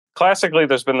classically,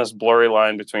 there's been this blurry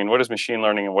line between what is machine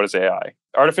learning and what is AI.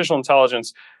 Artificial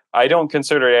intelligence, I don't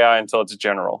consider AI until it's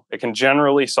general. It can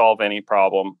generally solve any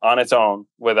problem on its own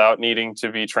without needing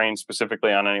to be trained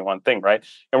specifically on any one thing, right?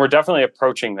 And we're definitely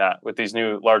approaching that with these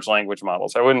new large language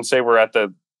models. I wouldn't say we're at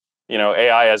the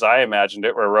AI as I imagined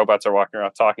it, where robots are walking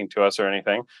around talking to us or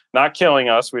anything, not killing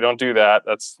us. We don't do that.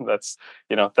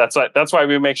 That's why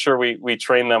we make sure we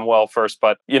train them well first.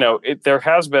 But there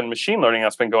has been machine learning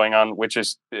that's been going on, which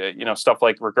is stuff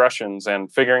like regressions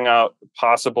and figuring out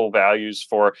possible values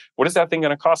for what is that thing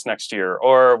going to cost next year,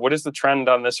 or what is the trend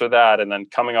on this or that, and then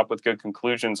coming up with good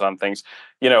conclusions on things.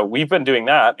 We've been doing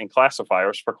that in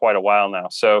classifiers for quite a while now.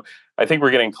 So I think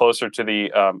we're getting closer to the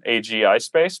AGI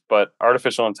space, but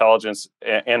artificial intelligence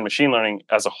and machine learning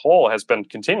as a whole has been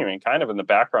continuing kind of in the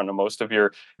background of most of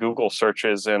your Google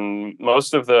searches and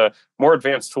most of the more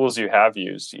advanced tools you have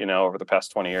used, over the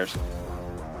past 20 years.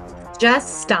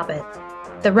 Just stop it.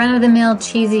 The run-of-the-mill,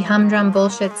 cheesy, humdrum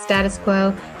bullshit status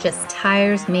quo just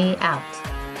tires me out.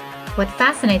 What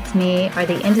fascinates me are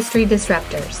the industry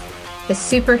disruptors, the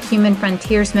superhuman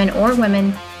frontiersmen or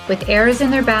women with arrows in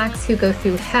their backs who go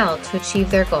through hell to achieve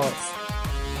their goals.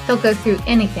 They'll go through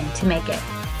anything to make it.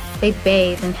 They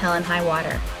bathe in hell and high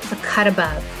water, a cut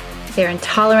above. They're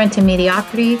intolerant to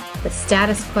mediocrity, the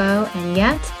status quo, and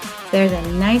yet they're the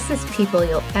nicest people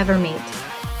you'll ever meet.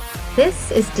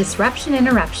 This is Disruption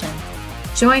Interruption.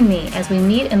 Join me as we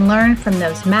meet and learn from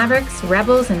those mavericks,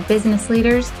 rebels, and business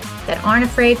leaders that aren't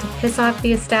afraid to piss off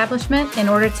the establishment in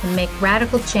order to make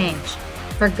radical change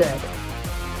for good.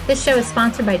 This show is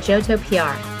sponsored by Johto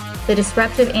PR, the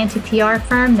disruptive anti-PR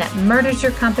firm that murders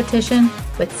your competition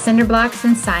with cinder blocks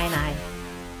and cyanide.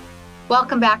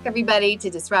 Welcome back, everybody, to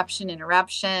Disruption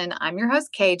Interruption. I'm your host,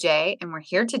 KJ, and we're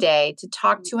here today to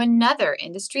talk to another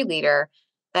industry leader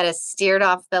that has steered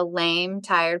off the lame,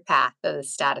 tired path of the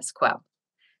status quo.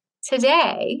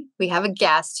 Today, we have a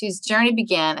guest whose journey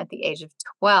began at the age of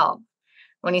 12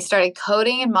 when he started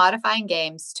coding and modifying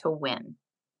games to win.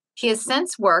 He has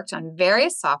since worked on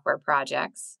various software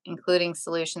projects, including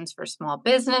solutions for small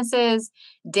businesses,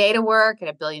 data work at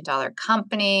a billion-dollar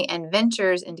company, and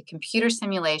ventures into computer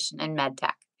simulation and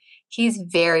medtech. He's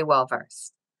very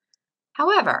well-versed.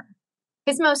 However,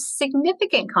 his most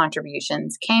significant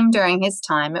contributions came during his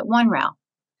time at OneRail.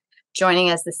 Joining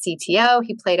as the CTO,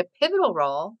 he played a pivotal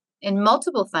role in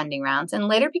multiple funding rounds and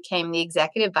later became the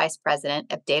executive vice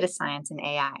president of data science and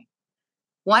AI.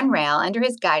 OneRail, under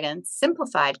his guidance,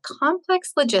 simplified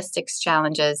complex logistics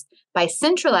challenges by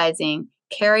centralizing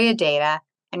carrier data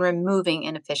and removing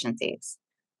inefficiencies,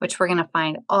 which we're going to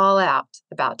find all out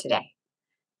about today.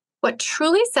 What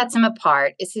truly sets him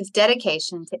apart is his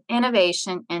dedication to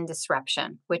innovation and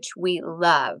disruption, which we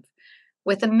love,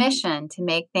 with a mission to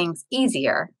make things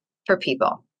easier for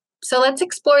people. So let's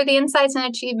explore the insights and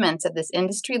achievements of this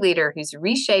industry leader who's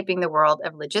reshaping the world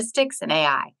of logistics and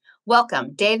AI.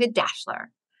 Welcome, David Daeschler.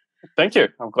 Thank you.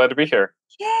 I'm glad to be here.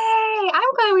 Yay!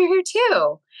 I'm glad we're here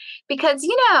too. Because,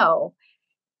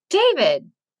 David,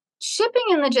 shipping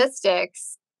and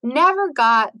logistics never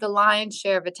got the lion's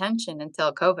share of attention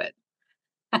until COVID.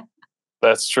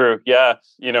 That's true. Yeah.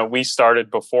 We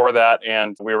started before that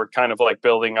and we were kind of like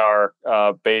building our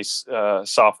base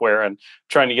software and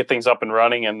trying to get things up and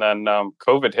running. And then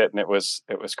COVID hit and it was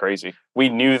crazy. We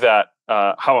knew that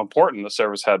how important the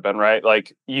service had been, right?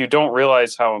 Like you don't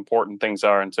realize how important things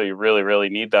are until you really, really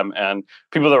need them. And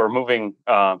people that were moving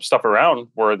stuff around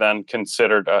were then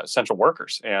considered essential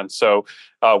workers. And so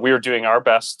we were doing our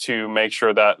best to make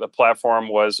sure that the platform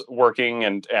was working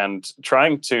and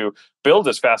trying to build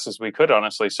as fast as we could,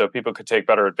 honestly, so people could take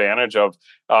better advantage of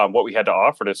what we had to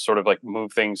offer to sort of like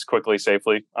move things quickly,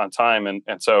 safely, on time. And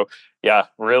so, yeah,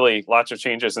 really lots of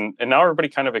changes. And now everybody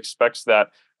kind of expects that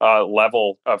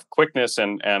level of quickness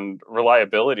and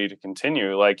reliability to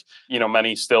continue. Like,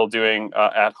 many still doing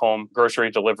at-home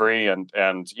grocery delivery and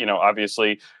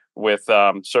obviously with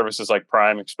services like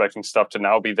Prime expecting stuff to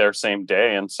now be there same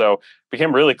day. And so it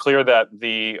became really clear that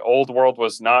the old world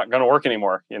was not going to work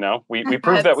anymore. We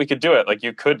proved that we could do it. Like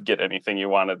you could get anything you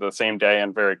wanted the same day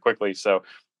and very quickly. So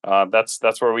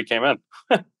that's where we came in.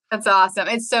 That's awesome.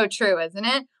 It's so true, isn't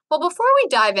it? Well, before we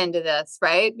dive into this,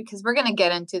 right, because we're going to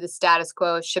get into the status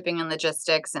quo of shipping and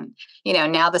logistics and,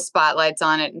 now the spotlight's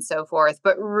on it and so forth,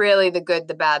 but really the good,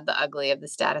 the bad, the ugly of the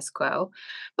status quo.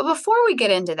 But before we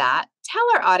get into that, tell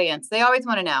our audience, they always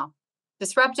want to know,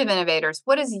 disruptive innovators,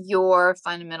 what is your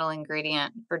fundamental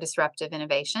ingredient for disruptive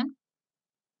innovation?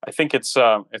 I think it's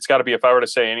got to be, if I were to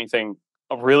say anything,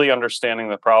 really understanding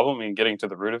the problem and getting to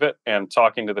the root of it and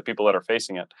talking to the people that are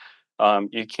facing it.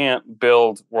 You can't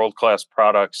build world-class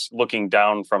products looking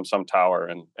down from some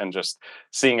tower and just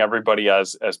seeing everybody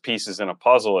as pieces in a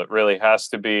puzzle. It really has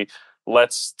to be,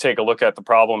 let's take a look at the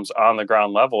problems on the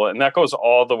ground level. And that goes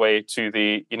all the way to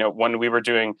the, when we were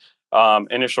doing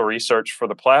initial research for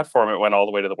the platform, it went all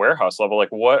the way to the warehouse level. Like,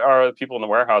 what are the people in the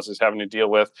warehouses having to deal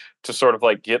with to sort of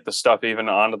like get the stuff even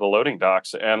onto the loading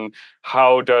docks? And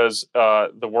how does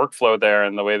the workflow there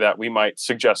and the way that we might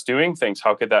suggest doing things,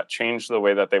 how could that change the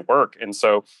way that they work? And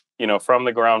so, from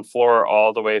the ground floor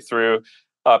all the way through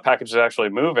packages actually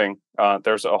moving,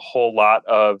 there's a whole lot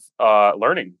of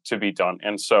learning to be done.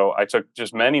 And so I took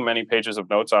just many, many pages of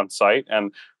notes on site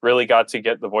and really got to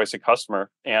get the voice of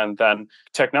customer. And then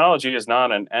technology is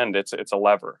not an end, it's a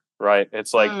lever, right?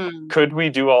 It's like, could we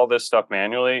do all this stuff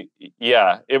manually?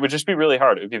 Yeah, it would just be really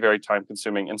hard. It would be very time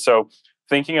consuming. And so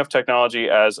thinking of technology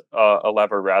as a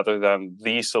lever rather than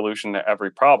the solution to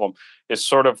every problem is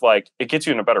sort of like, it gets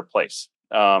you in a better place.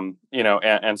 And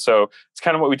so it's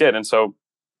kind of what we did. And so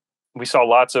we saw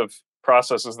lots of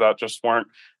processes that just weren't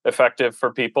effective for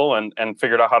people and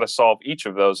figured out how to solve each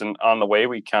of those. And on the way,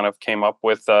 we kind of came up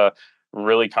with a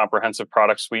really comprehensive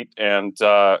product suite, and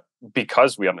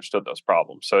because we understood those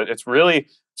problems. So it's really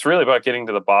about getting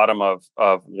to the bottom of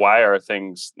why are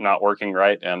things not working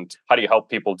right, and how do you help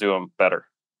people do them better.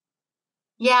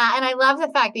 Yeah, and I love the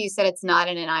fact that you said it's not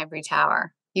in an ivory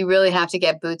tower. You really have to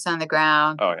get boots on the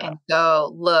ground and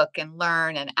go look and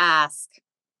learn and ask.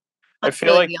 That's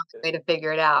really the only way to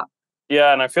figure it out.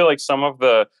 Yeah, and I feel like some of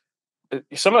the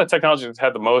technologies that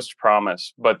had the most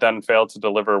promise, but then failed to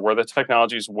deliver, were the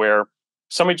technologies where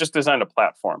somebody just designed a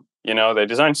platform. They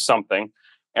designed something,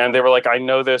 and they were like, "I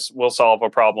know this will solve a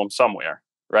problem somewhere,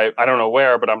 right? I don't know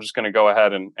where, but I'm just going to go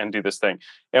ahead and do this thing."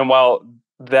 And while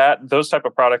those type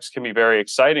of products can be very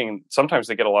exciting, sometimes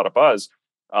they get a lot of buzz.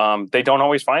 They don't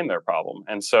always find their problem.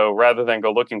 And so rather than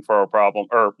go looking for a problem,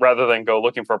 or rather than go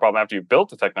looking for a problem after you've built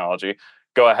the technology,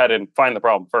 go ahead and find the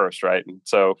problem first, right? And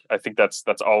so I think that's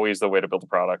always the way to build a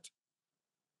product.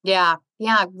 Yeah,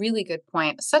 really good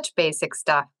point. Such basic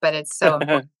stuff, but it's so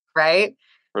important, right?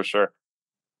 For sure.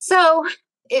 So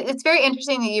it's very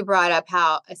interesting that you brought up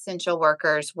how essential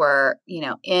workers were,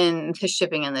 in the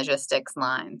shipping and logistics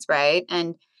lines, right?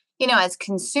 And as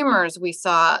consumers, we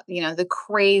saw, the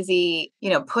crazy,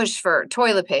 push for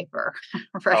toilet paper,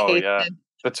 right? Oh, yeah.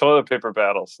 The toilet paper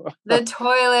battles. The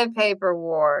toilet paper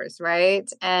wars, right?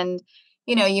 And,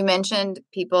 you mentioned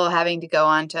people having to go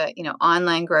on to,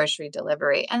 online grocery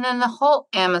delivery, and then the whole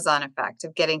Amazon effect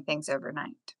of getting things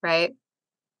overnight, right?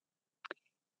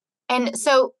 And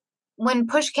so when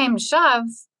push came to shove,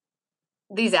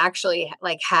 these actually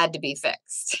had to be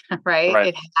fixed, right? Right.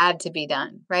 It had to be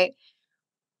done, right?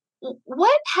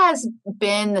 What has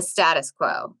been the status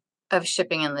quo of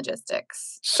shipping and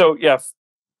logistics? So, yeah,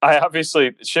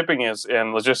 shipping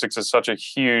and logistics is such a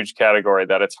huge category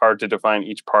that it's hard to define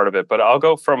each part of it. But I'll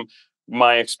go from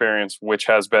my experience, which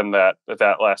has been that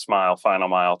last mile, final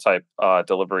mile type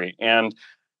delivery. And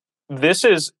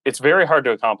it's very hard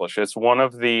to accomplish. It's one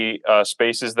of the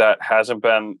spaces that hasn't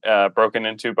been broken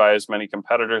into by as many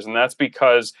competitors. And that's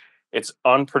because it's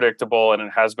unpredictable and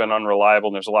it has been unreliable,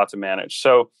 and there's a lot to manage.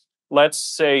 So let's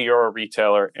say you're a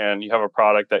retailer and you have a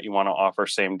product that you want to offer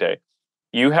same day.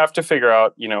 You have to figure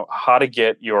out, how to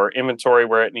get your inventory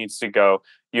where it needs to go.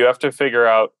 You have to figure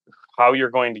out how you're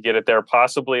going to get it there,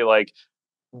 possibly like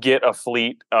get a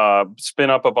fleet, spin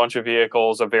up a bunch of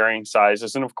vehicles of varying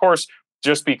sizes. And of course,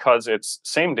 just because it's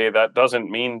same day, that doesn't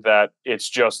mean that it's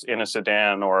just in a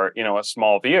sedan or, a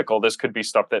small vehicle. This could be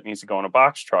stuff that needs to go in a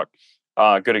box truck.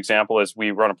 A good example is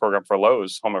we run a program for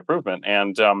Lowe's Home Improvement,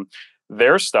 and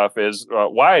their stuff is a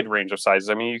wide range of sizes.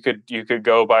 I mean, you could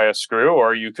go buy a screw,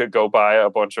 or you could go buy a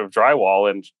bunch of drywall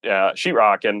and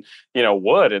sheetrock and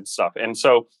wood and stuff. And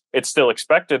so it's still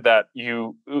expected that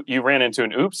you ran into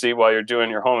an oopsie while you're doing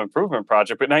your home improvement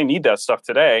project, but now you need that stuff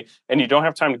today, and you don't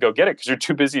have time to go get it because you're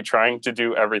too busy trying to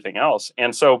do everything else.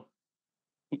 And so,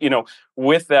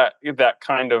 with that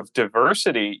kind of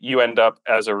diversity, you end up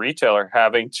as a retailer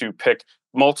having to pick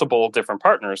multiple different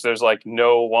partners. There's like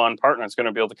no one partner that's going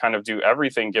to be able to kind of do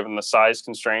everything given the size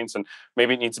constraints, and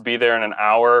maybe it needs to be there in an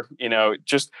hour,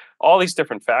 just all these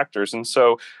different factors. And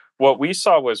so what we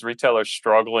saw was retailers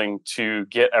struggling to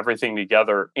get everything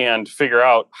together and figure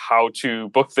out how to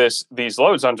book these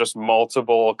loads on just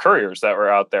multiple couriers that were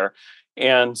out there.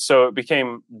 And so it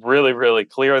became really, really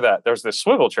clear that there's this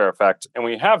swivel chair effect. And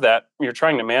when you have that, you're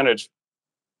trying to manage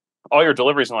all your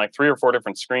deliveries on like 3 or 4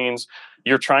 different screens.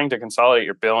 You're trying to consolidate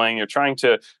your billing. You're trying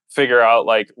to figure out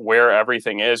like where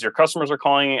everything is. Your customers are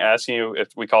calling, asking you, if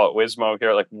we call it Wismo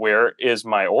here, like, where is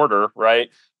my order, right?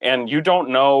 And you don't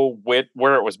know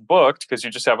where it was booked because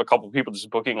you just have a couple of people just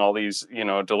booking all these,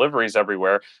 deliveries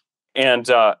everywhere. And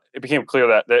it became clear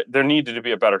that there needed to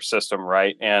be a better system,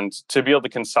 right? And to be able to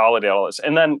consolidate all this,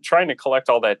 and then trying to collect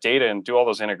all that data and do all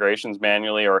those integrations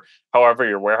manually, or however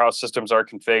your warehouse systems are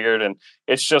configured, and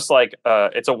it's just like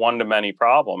it's a one-to-many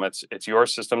problem. It's your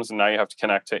systems, and now you have to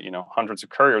connect to hundreds of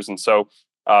couriers, and so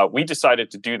we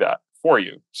decided to do that for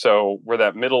you. So we're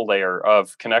that middle layer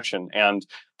of connection and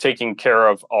taking care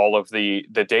of all of the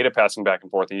data passing back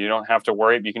and forth. And you don't have to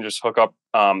worry. You can just hook up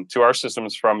to our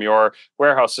systems from your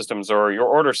warehouse systems or your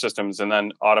order systems, and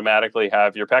then automatically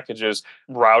have your packages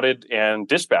routed and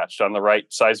dispatched on the right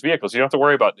size vehicles. You don't have to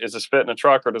worry about, is this fit in a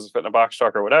truck or does it fit in a box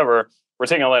truck or whatever. We're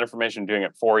taking all that information and doing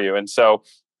it for you. And so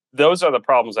those are the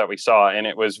problems that we saw. And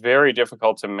it was very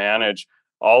difficult to manage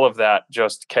all of that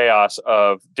just chaos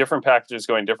of different packages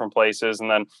going different places. And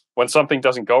then when something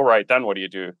doesn't go right, then what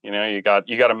do? You got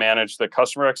to manage the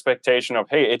customer expectation of,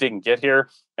 hey, it didn't get here.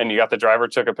 And you got the driver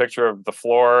took a picture of the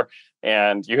floor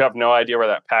and you have no idea where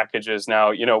that package is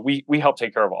now. We help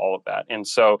take care of all of that. And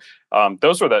so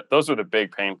those were the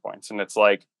big pain points. And it's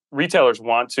like retailers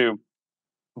want to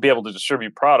be able to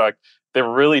distribute product. They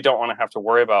really don't want to have to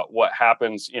worry about what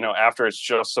happens, after it's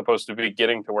just supposed to be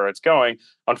getting to where it's going.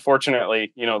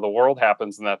 Unfortunately, the world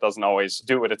happens and that doesn't always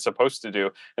do what it's supposed to do.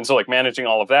 And so like managing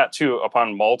all of that too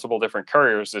upon multiple different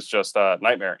couriers is just a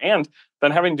nightmare. And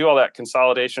then having to do all that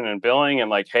consolidation and billing and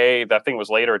like, hey, that thing was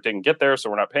later, it didn't get there, so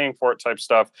we're not paying for it type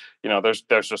stuff.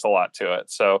 There's just a lot to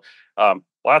it. So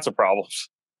lots of problems.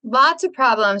 Lots of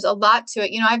problems, a lot to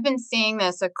it. I've been seeing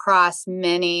this across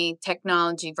many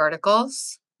technology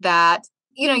verticals that,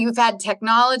 you've had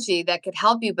technology that could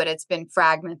help you, but it's been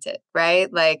fragmented,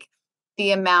 right? Like the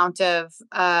amount of,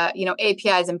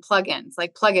 APIs and plugins,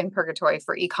 like plugin purgatory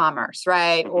for e-commerce,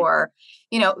 right? Mm-hmm. Or,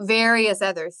 various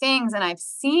other things. And I've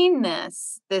seen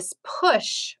this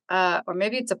push, or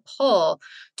maybe it's a pull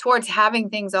towards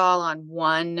having things all on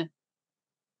one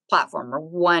platform or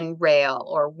one rail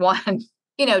or one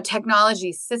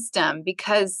technology system,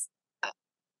 because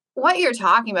what you're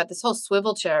talking about, this whole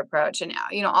swivel chair approach and,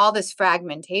 all this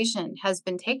fragmentation has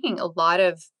been taking a lot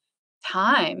of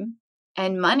time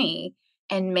and money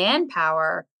and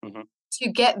manpower Mm-hmm.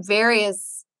 to get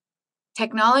various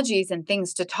technologies and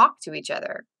things to talk to each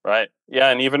other. Right. Yeah.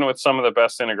 And even with some of the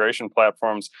best integration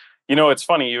platforms, it's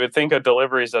funny. You would think a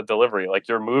delivery is a delivery, like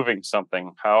you're moving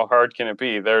something. How hard can it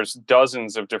be? There's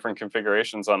dozens of different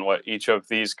configurations on what each of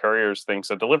these couriers thinks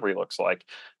a delivery looks like.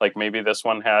 Like maybe this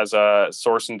one has a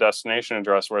source and destination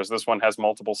address, whereas this one has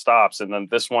multiple stops. And then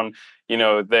this one,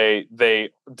 they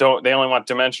only want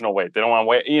dimensional weight. They don't want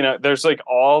weight. There's like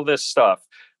all this stuff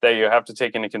that you have to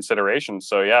take into consideration.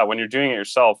 So yeah, when you're doing it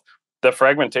yourself, the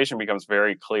fragmentation becomes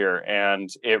very clear, and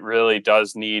it really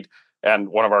does need. And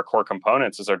one of our core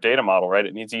components is our data model, right?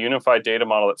 It needs a unified data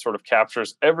model that sort of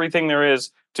captures everything there is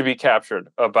to be captured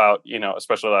about,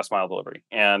 especially last mile delivery.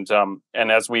 And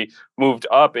as we moved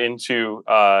up into,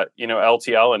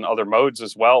 LTL and other modes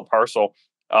as well, parcel,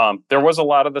 there was a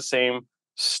lot of the same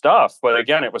stuff, but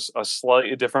again, it was a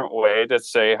slightly different way to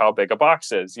say how big a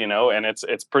box is, and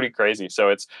it's pretty crazy.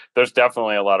 So there's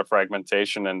definitely a lot of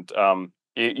fragmentation, and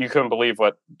you couldn't believe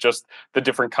what just the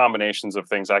different combinations of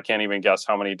things. I can't even guess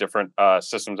how many different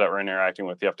systems that we're interacting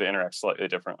with. You have to interact slightly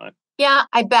differently. Yeah,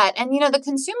 I bet. And the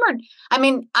consumer,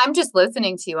 I'm just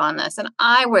listening to you on this, and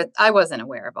I wasn't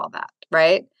aware of all that,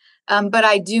 right? But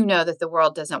I do know that the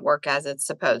world doesn't work as it's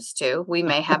supposed to. We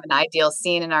may have an ideal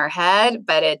scene in our head,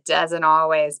 but it doesn't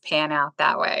always pan out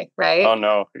that way, right? Oh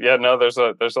no, yeah, no. There's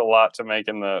a lot to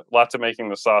making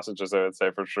the sausages, I would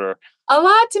say, for sure. A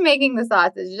lot to making the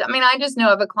sausages. I just know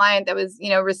of a client that was,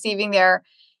 receiving their,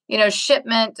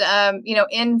 shipment,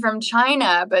 in from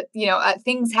China, but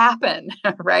things happen,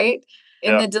 right,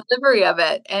 in the delivery of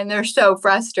it, and they're so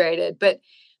frustrated. But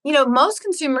most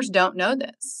consumers don't know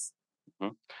this.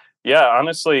 Mm-hmm. Yeah,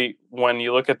 honestly, when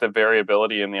you look at the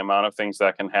variability and the amount of things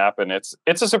that can happen, it's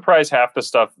a surprise half the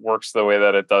stuff works the way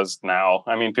that it does now.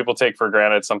 People take for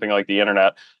granted something like the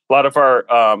internet. A lot of our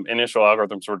initial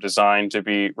algorithms were designed to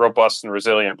be robust and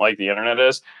resilient like the internet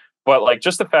is. But like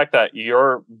just the fact that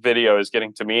your video is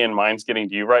getting to me and mine's getting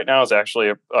to you right now is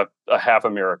actually a half a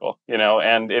miracle,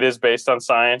 and it is based on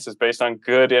science, it's based on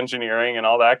good engineering and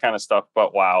all that kind of stuff.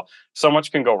 But wow, so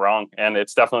much can go wrong. And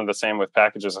it's definitely the same with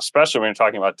packages, especially when you're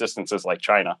talking about distances like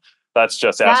China. That's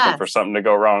just asking for something to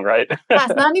go wrong, right?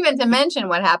 Yes, not even to mention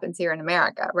what happens here in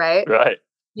America, right? Right.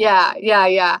 Yeah.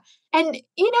 And,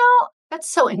 That's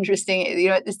so interesting.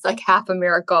 It's like half a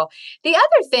miracle. The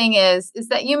other thing is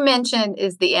that you mentioned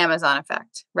is the Amazon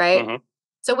effect, right? Hmm.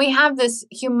 So we have this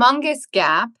humongous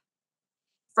gap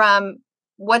from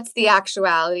what's the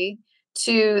actuality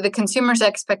to the consumer's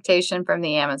expectation from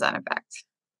the Amazon effect.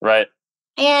 Right.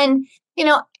 And,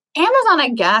 Amazon,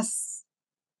 I guess,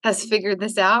 has figured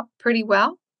this out pretty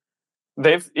well.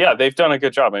 They've done a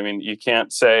good job. I mean, you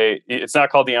can't say it's not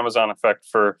called the Amazon effect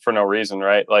for no reason,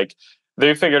 right? Like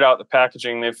they figured out the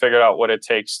packaging, they figured out what it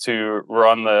takes to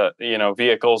run the,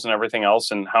 vehicles and everything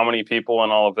else and how many people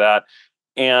and all of that.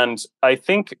 And I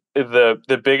think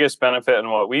the biggest benefit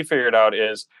and what we figured out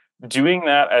is doing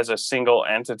that as a single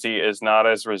entity is not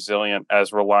as resilient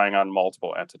as relying on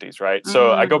multiple entities, right?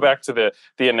 So I go Mm. back to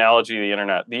the analogy of the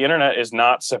internet. The internet is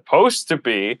not supposed to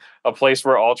be a place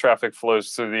where all traffic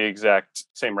flows through the exact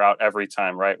same route every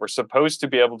time, right? We're supposed to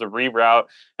be able to reroute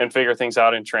and figure things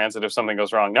out in transit if something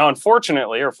goes wrong. Now,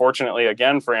 unfortunately, or fortunately,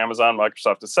 again, for Amazon,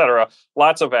 Microsoft, et cetera,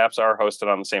 lots of apps are hosted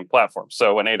on the same platform.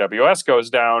 So when AWS goes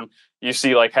down, you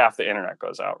see like half the internet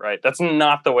goes out, right? That's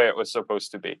not the way it was supposed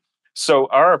to be. So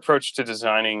our approach to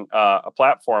designing a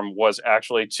platform was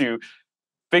actually to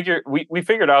we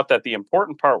figured out that the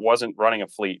important part wasn't running a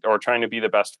fleet or trying to be the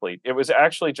best fleet. It was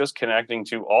actually just connecting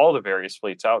to all the various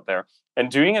fleets out there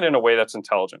and doing it in a way that's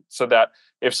intelligent so that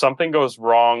if something goes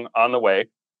wrong on the way,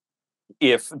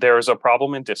 if there's a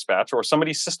problem in dispatch or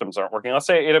somebody's systems aren't working, let's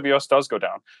say AWS does go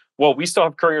down. Well, we still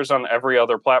have couriers on every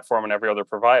other platform and every other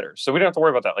provider. So we don't have to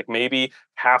worry about that. Like maybe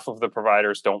half of the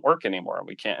providers don't work anymore and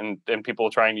we can't, and people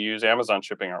trying to use Amazon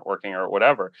shipping aren't working or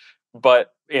whatever.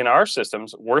 But in our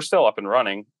systems, we're still up and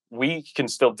running. We can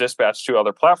still dispatch to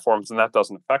other platforms and that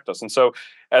doesn't affect us. And so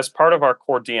as part of our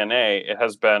core DNA, it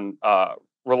has been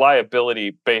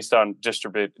reliability based on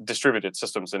distributed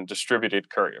systems and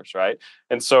distributed couriers, right?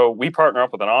 And so we partner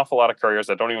up with an awful lot of couriers.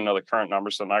 I don't even know the current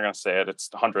numbers, so I'm not going to say it. It's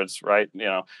hundreds, right?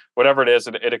 Whatever it is,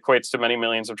 it equates to many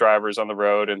millions of drivers on the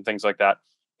road and things like that.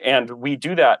 And we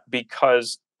do that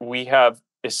because we have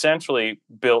essentially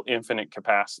built infinite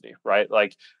capacity, right?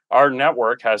 Like our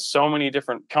network has so many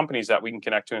different companies that we can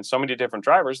connect to and so many different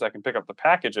drivers that can pick up the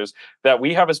packages that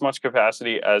we have as much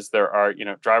capacity as there are,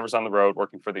 drivers on the road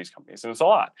working for these companies. And it's a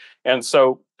lot. And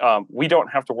so we don't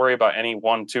have to worry about any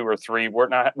one, two, or three.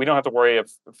 We don't have to worry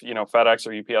if FedEx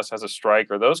or UPS has a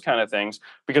strike or those kind of things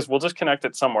because we'll just connect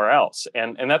it somewhere else.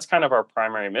 And that's kind of our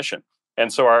primary mission.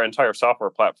 And so our entire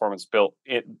software platform is built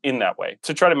in that way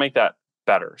to try to make that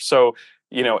better. So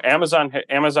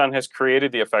Amazon has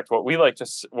created the effect. What we like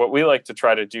to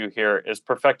try to do here is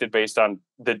perfect it based on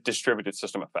the distributed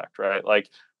system effect, right? Like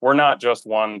we're not just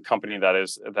one company that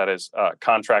is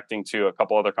contracting to a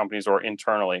couple other companies or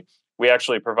internally. We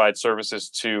actually provide services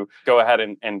to go ahead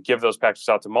and give those packages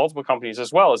out to multiple companies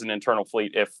as well as an internal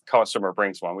fleet if customer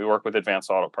brings one. We work with Advanced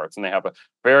Auto Parts and they have a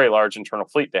very large internal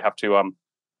fleet. They have to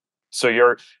so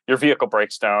your vehicle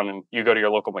breaks down and you go to your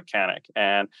local mechanic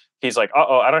and he's like,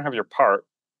 "Uh-oh, I don't have your part.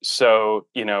 So,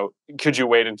 could you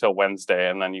wait until Wednesday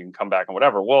and then you can come back and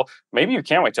whatever?" Well, maybe you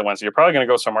can't wait till Wednesday. You're probably going to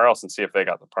go somewhere else and see if they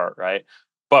got the part, right?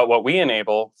 But what we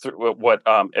enable, what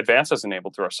Advance has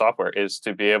enabled through our software is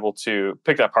to be able to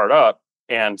pick that part up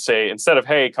and say, instead of,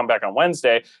 "Hey, come back on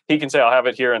Wednesday," he can say, "I'll have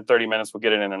it here in 30 minutes. We'll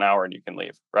get it in an hour and you can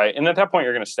leave." Right. And at that point,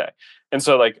 you're going to stay. And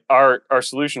so like our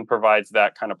solution provides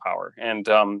that kind of power. And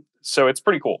so it's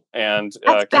pretty cool. And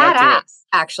that's badass,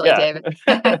 actually, yeah. David.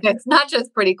 It's not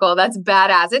just pretty cool. That's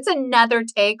badass. It's another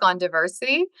take on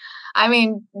diversity. I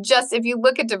mean, just if you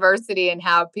look at diversity and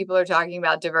how people are talking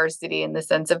about diversity in the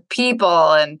sense of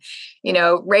people and,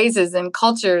 races and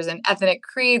cultures and ethnic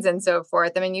creeds and so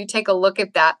forth. I mean, you take a look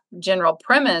at that general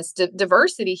premise,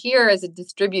 diversity here is a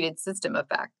distributed system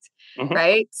effect, Mm-hmm.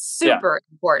 right? Super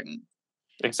important.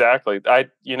 Exactly.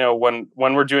 When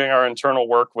we're doing our internal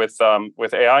work with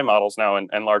AI models now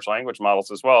and large language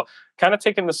models as well, kind of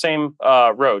taking the same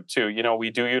road too. We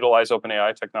do utilize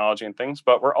OpenAI technology and things,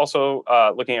 but we're also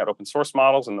looking at open source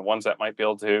models and the ones that might be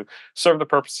able to serve the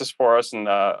purposes for us, and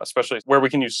especially where we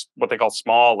can use what they call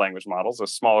small language models, the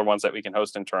smaller ones that we can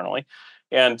host internally.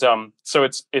 And so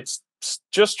it's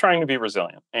just trying to be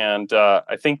resilient, and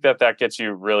I think that gets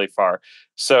you really far.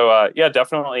 So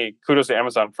definitely kudos to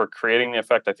Amazon for creating the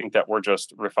effect. I think that we're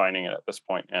just refining it at this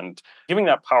point and giving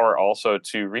that power also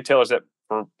to retailers that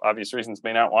for obvious reasons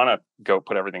may not want to go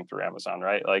put everything through Amazon,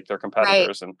 right? Like their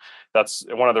competitors. Right. And that's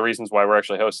one of the reasons why we're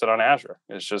actually hosted on Azure.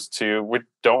 It's just we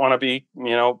don't want to be,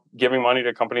 giving money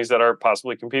to companies that are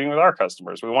possibly competing with our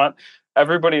customers. We want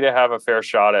everybody to have a fair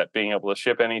shot at being able to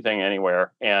ship anything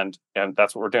anywhere. And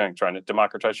that's what we're doing, trying to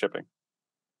democratize shipping.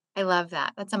 I love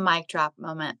that. That's a mic drop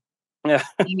moment. Yeah.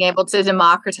 Being able to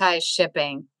democratize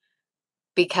shipping.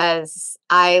 because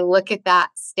I look at that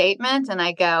statement and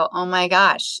I go, oh my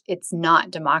gosh, it's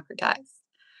not democratized.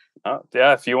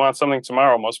 Yeah, if you want something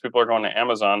tomorrow, most people are going to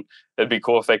Amazon. It'd be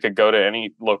cool if they could go to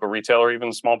any local retailer, or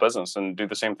even small business, and do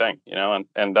the same thing,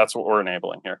 and that's what we're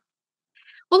enabling here.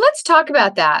 Well, let's talk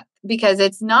about that, because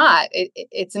it's not a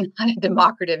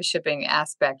democratic shipping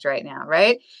aspect right now,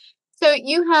 right? So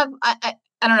you have, I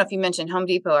don't know if you mentioned Home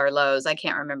Depot or Lowe's. I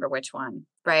can't remember which one,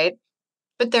 right?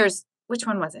 But which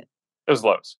one was it? It was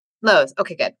Lowe's. Lowe's.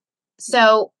 Okay, good.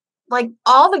 So like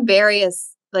all the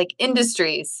various like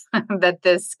industries that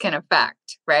this can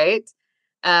affect, right?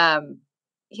 I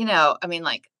mean,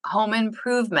 like home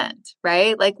improvement,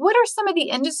 right? Like what are some of the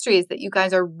industries that you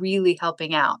guys are really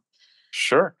helping out?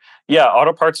 Sure. Yeah,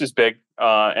 auto parts is big,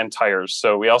 and tires.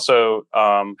 So we also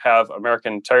have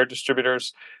American Tire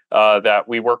Distributors that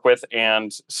we work with,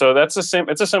 and so that's the same.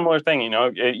 It's a similar thing.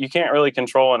 You can't really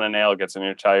control when a nail gets in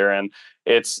your tire, and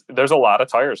there's a lot of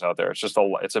tires out there.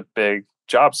 It's a big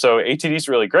job. So ATD is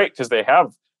really great because they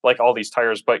have like all these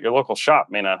tires, but your local shop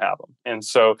may not have them. And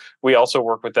so we also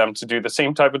work with them to do the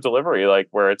same type of delivery, like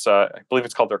where I believe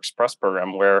it's called their Express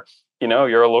program, where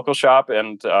you're a local shop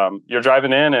and you're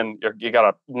driving in and you got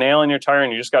a nail in your tire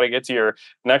and you just got to get to your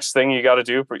next thing you got to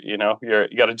do. You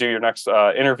got to do your next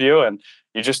interview, and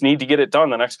you just need to get it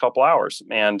done the next couple hours.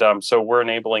 And so we're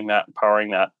enabling that, empowering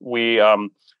that. We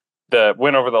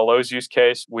went over the Lowe's use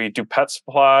case. We do pet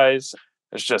supplies.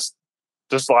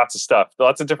 There's lots of stuff,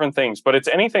 lots of different things, but it's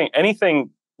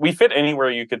anything we fit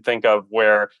anywhere you could think of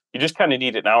where you just kind of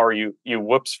need it now, or you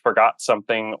whoops forgot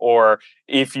something, or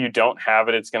if you don't have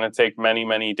it, it's going to take many,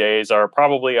 many days, are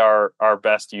probably our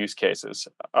best use cases.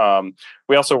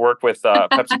 We also work with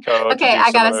PepsiCo. Okay, I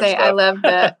gotta say, I love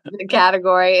the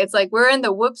category. It's like we're in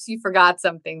the whoops you forgot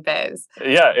something phase.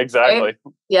 Yeah, exactly. Right?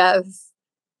 Yes.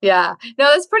 Yeah. No,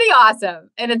 that's pretty awesome.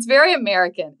 And it's very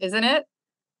American, isn't it?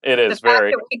 It is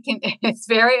very. It's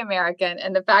very American.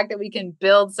 And the fact that we can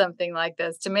build something like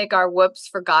this to make our whoops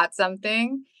forgot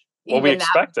something. Well, we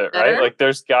expect it, right? Like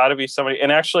there's got to be somebody.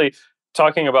 And actually,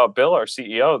 talking about Bill, our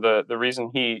CEO, the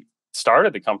reason he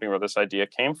started the company where this idea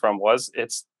came from was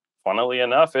funnily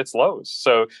enough, it's Lowe's.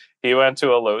 So he went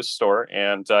to a Lowe's store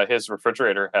and his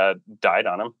refrigerator had died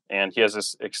on him. And he has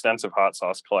this extensive hot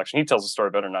sauce collection. He tells the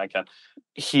story better than I can.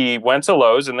 He went to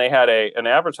Lowe's and they had an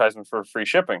advertisement for free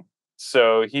shipping.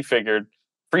 So he figured,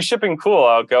 free shipping, cool.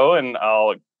 I'll go and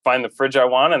I'll find the fridge I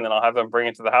want, and then I'll have them bring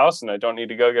it to the house, and I don't need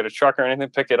to go get a truck or anything,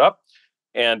 pick it up.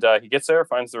 And he gets there,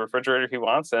 finds the refrigerator he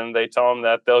wants, and they tell him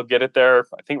that they'll get it there.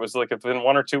 I think it was like within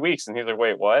 1 or 2 weeks. And he's like,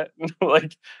 wait, what?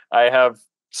 Like, I have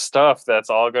stuff that's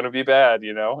all going to be bad,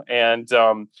 And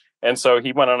so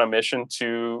he went on a mission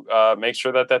to make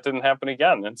sure that didn't happen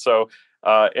again. And so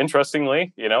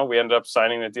interestingly, we ended up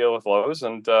signing a deal with Lowe's,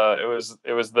 and it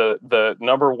was the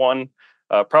number one,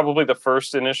 probably the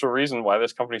first initial reason why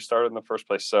this company started in the first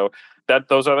place. So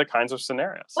those are the kinds of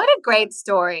scenarios. What a great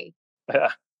story!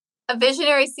 Yeah, a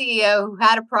visionary CEO who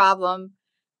had a problem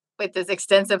with this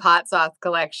extensive hot sauce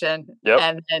collection,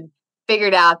 and then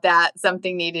figured out that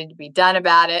something needed to be done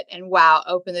about it, and wow,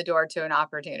 opened the door to an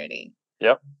opportunity.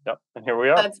 Yep. And here we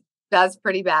are. That's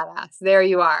pretty badass. There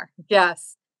you are.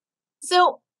 Yes.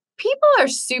 So people are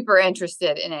super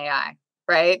interested in AI,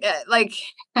 right? Like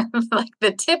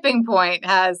the tipping point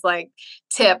has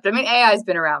tipped. I mean, AI has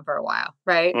been around for a while,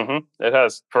 right? Mm-hmm. It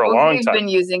has for a long time. We've been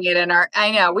using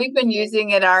it we've been using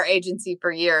it in our agency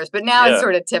for years, but now it's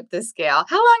sort of tipped the scale.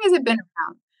 How long has it been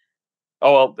around?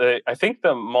 Oh, well, I think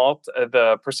the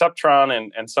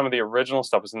Perceptron and some of the original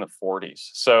stuff was in the 40s.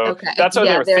 So that's how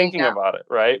they were thinking about it,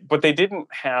 right? But they didn't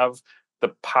have the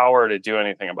power to do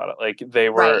anything about it. Like they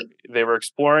were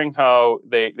exploring how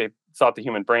they thought the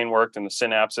human brain worked and the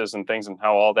synapses and things and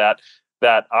how all that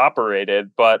operated,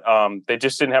 but they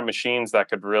just didn't have machines that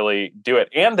could really do it,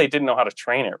 and they didn't know how to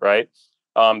train it, right?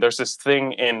 There's this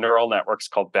thing in neural networks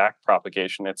called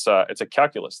backpropagation. It's a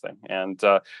calculus thing, and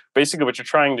basically what you're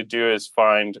trying to do is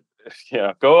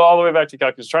go all the way back to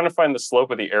calculus, trying to find the slope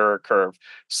of the error curve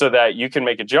so that you can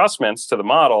make adjustments to the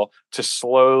model to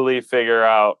slowly figure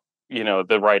out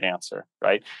the right answer,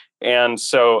 right? And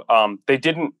so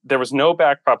there was no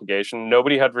backpropagation.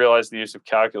 Nobody had realized the use of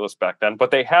calculus back then,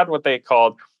 but they had what they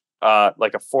called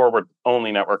like a forward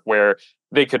only network, where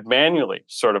they could manually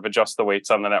sort of adjust the weights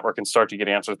on the network and start to get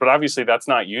answers. But obviously that's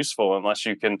not useful unless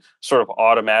you can sort of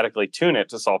automatically tune it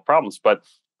to solve problems. But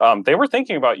they were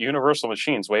thinking about universal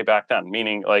machines way back then,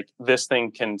 meaning like this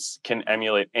thing can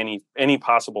emulate any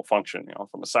possible function,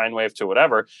 from a sine wave to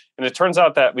whatever. And it turns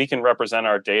out that we can represent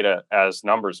our data as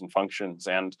numbers and functions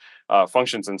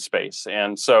in space.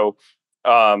 And so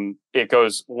It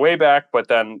goes way back, but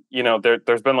then,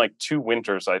 there's been like two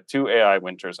AI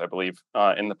winters, I believe,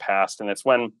 in the past. And it's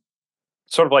when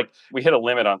sort of like we hit a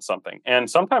limit on something. And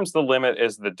sometimes the limit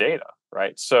is the data,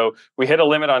 right? So we hit a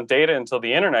limit on data until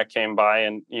the internet came by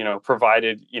and,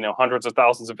 provided, hundreds of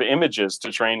thousands of images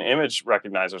to train image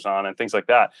recognizers on and things like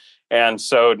that. And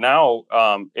so now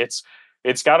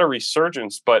it's got a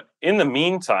resurgence, but in the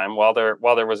meantime, while there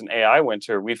was an AI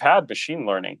winter, we've had machine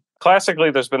learning. Classically,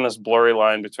 there's been this blurry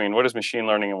line between what is machine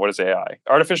learning and what is AI.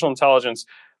 Artificial intelligence,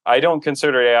 I don't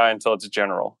consider AI until it's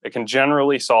general. It can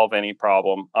generally solve any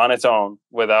problem on its own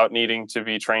without needing to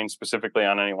be trained specifically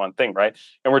on any one thing, right?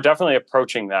 And we're definitely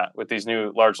approaching that with these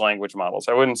new large language models.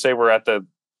 I wouldn't say we're at the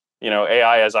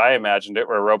AI as I imagined it,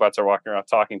 where robots are walking around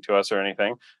talking to us or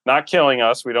anything, not killing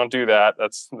us. We don't do that.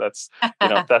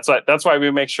 That's why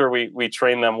we make sure we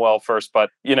train them well first.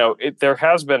 But there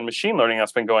has been machine learning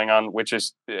that's been going on, which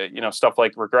is stuff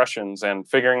like regressions and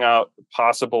figuring out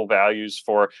possible values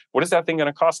for what is that thing going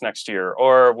to cost next year,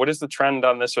 or what is the trend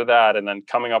on this or that, and then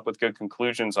coming up with good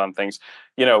conclusions on things.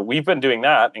 We've been doing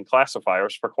that in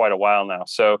classifiers for quite a while now.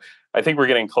 So I think we're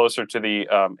getting closer to the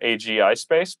AGI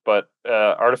space, but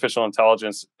artificial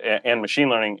intelligence and machine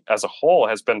learning as a whole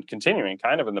has been continuing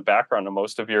kind of in the background of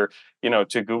most of your,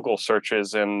 to Google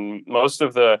searches and most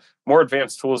of the more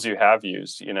advanced tools you have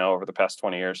used, over the past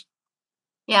 20 years.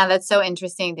 Yeah, that's so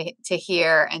interesting to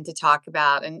hear and to talk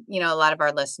about. And, a lot of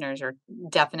our listeners are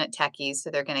definite techies,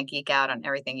 so they're going to geek out on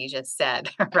everything you just said,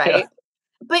 right? Yeah.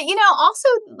 But, also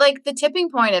like the tipping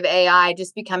point of AI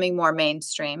just becoming more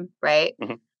mainstream, right?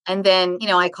 Mm-hmm. And then,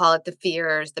 I call it the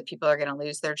fears that people are going to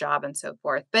lose their job and so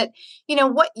forth. But,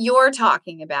 what you're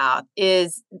talking about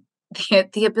is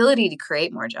the ability to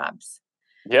create more jobs.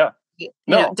 Yeah.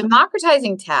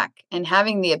 Democratizing tech and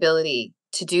having the ability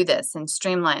to do this and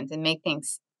streamline and make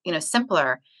things,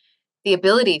 simpler, the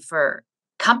ability for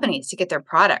companies to get their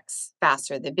products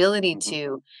faster, the ability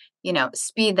to,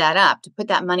 speed that up, to put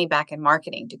that money back in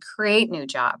marketing, to create new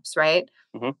jobs, right?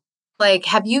 Mm-hmm. Like,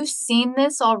 have you seen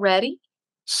this already?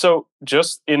 So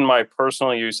just in my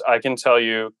personal use, I can tell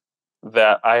you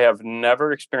that I have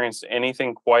never experienced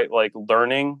anything quite like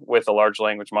learning with a large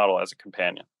language model as a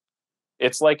companion.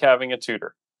 It's like having a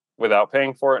tutor without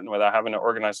paying for it and without having to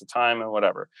organize the time and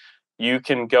whatever. You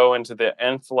can go into the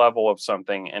nth level of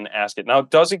something and ask it. Now,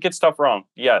 does it get stuff wrong?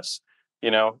 Yes.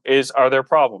 Are there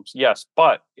problems? Yes.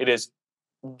 But it is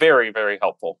very, very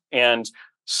helpful. And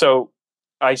so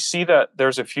I see that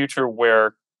there's a future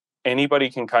where anybody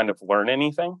can kind of learn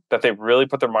anything that they really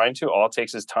put their mind to. All it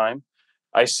takes is time.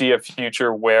 I see a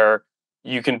future where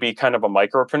you can be kind of a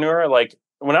micropreneur. Like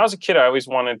when I was a kid, I always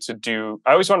wanted to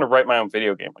write my own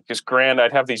video game.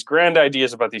 I'd have these grand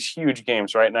ideas about these huge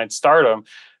games, right? And I'd start them.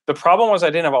 The problem was I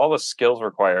didn't have all the skills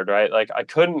required, right? Like I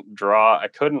couldn't draw, I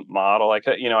couldn't model, I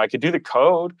could do the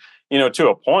code, to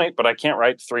a point, but I can't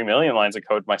write 3 million lines of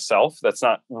code myself. That's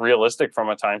not realistic from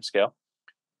a time scale.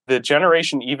 The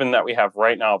generation even that we have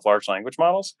right now of large language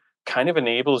models kind of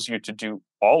enables you to do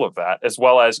all of that, as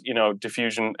well as,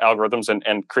 diffusion algorithms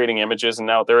and creating images. And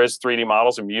now there is 3D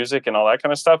models and music and all that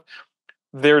kind of stuff.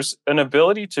 There's an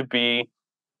ability to be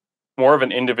more of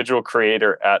an individual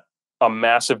creator at a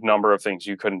massive number of things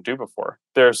you couldn't do before.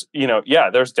 There's,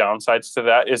 there's downsides to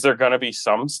that. Is there going to be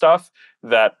some stuff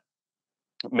that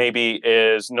maybe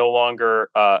is no longer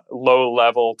low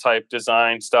level type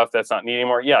design stuff that's not needed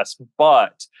anymore? Yes,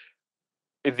 but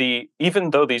even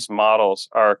though these models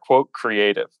are quote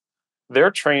creative,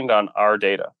 they're trained on our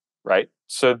data, right?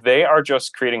 So they are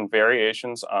just creating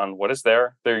variations on what is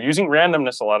there. They're using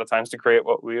randomness a lot of times to create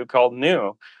what we would call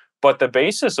new. But the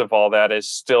basis of all that is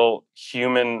still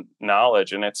human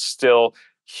knowledge, and it's still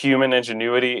human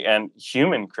ingenuity and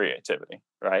human creativity,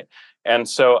 right? And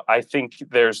so I think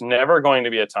there's never going to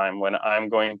be a time when I'm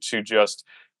going to just,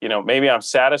 maybe I'm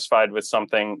satisfied with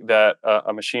something that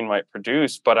a machine might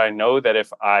produce, but I know that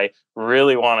if I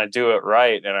really want to do it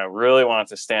right and I really want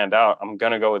it to stand out, I'm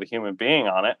going to go with a human being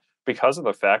on it, because of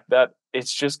the fact that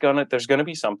it's just there's going to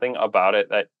be something about it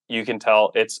that you can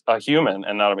tell it's a human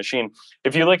and not a machine.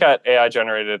 If you look at AI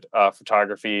generated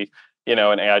photography, and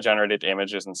AI generated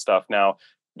images and stuff now,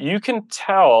 you can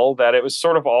tell that it was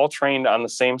sort of all trained on the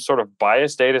same sort of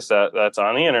biased data set that's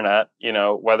on the internet,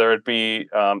 whether it be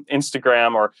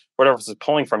Instagram or whatever it's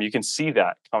pulling from. You can see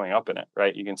that coming up in it,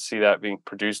 right? You can see that being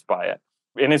produced by it.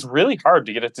 And it's really hard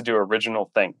to get it to do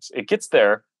original things. It gets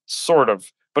there, sort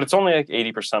of, but it's only like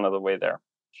 80% of the way there.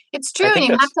 It's true. And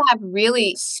you have to have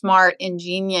really smart,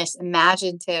 ingenious,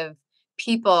 imaginative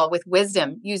people with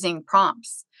wisdom using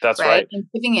prompts. That's right. And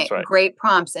giving it great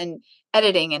prompts and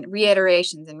editing and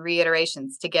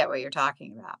reiterations to get what you're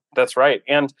talking about. That's right.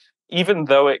 And, even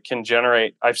though it can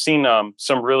generate, I've seen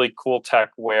some really cool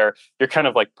tech where you're kind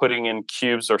of like putting in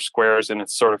cubes or squares and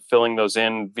it's sort of filling those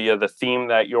in via the theme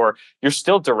that you're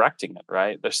still directing it,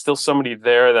 right? There's still somebody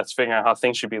there that's figuring out how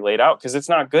things should be laid out because it's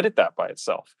not good at that by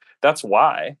itself. That's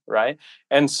why, right?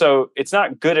 And so it's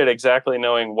not good at exactly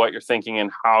knowing what you're thinking and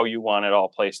how you want it all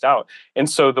placed out. And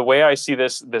so the way I see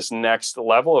this next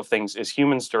level of things is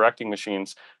humans directing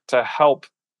machines to help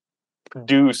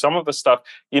do some of the stuff.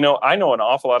 I know an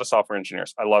awful lot of software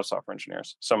engineers. I love software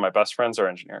engineers. Some of my best friends are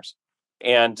engineers.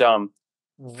 And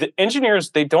the engineers,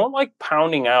 they don't like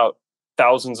pounding out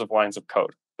thousands of lines of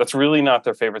code. That's really not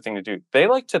their favorite thing to do. They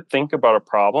like to think about a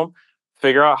problem,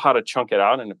 figure out how to chunk it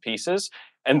out into pieces,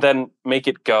 and then make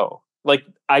it go. Like,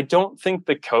 I don't think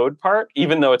the code part,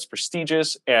 even though it's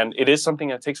prestigious and it is something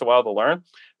that takes a while to learn,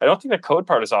 I don't think the code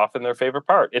part is often their favorite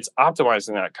part. It's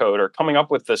optimizing that code or coming up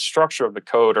with the structure of the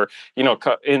code, or,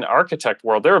 in architect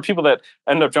world, there are people that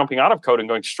end up jumping out of code and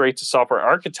going straight to software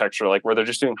architecture, like where they're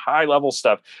just doing high level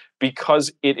stuff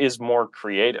because it is more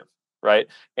creative. Right.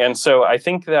 And so I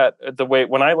think that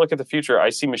when I look at the future, I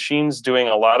see machines doing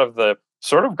a lot of the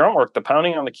sort of grunt work, the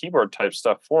pounding on the keyboard type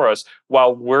stuff for us,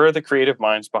 while we're the creative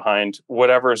minds behind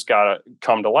whatever's got to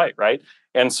come to light. Right.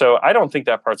 And so I don't think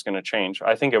that part's going to change.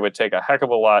 I think it would take a heck of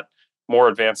a lot more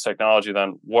advanced technology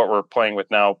than what we're playing with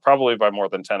now, probably by more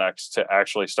than 10x, to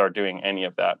actually start doing any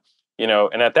of that.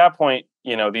 And at that point,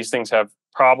 these things have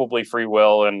probably free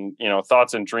will and,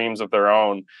 thoughts and dreams of their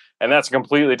own. And that's a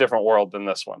completely different world than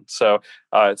this one. So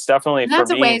it's definitely, and that's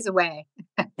for a me, ways away.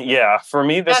 Yeah, for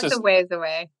me, That's a ways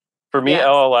away. for me, Yes.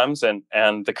 LLMs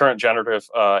and the current generative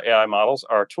AI models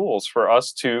are tools for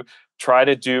us to try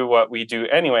to do what we do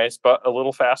anyways, but a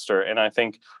little faster. And I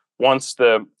think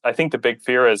the big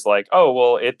fear is like, oh,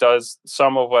 well, it does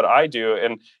some of what I do.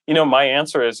 And, my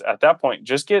answer is, at that point,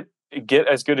 just get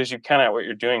as good as you can at what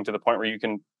you're doing, to the point where you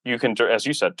can, as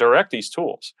you said, direct these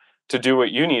tools to do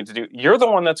what you need to do. You're the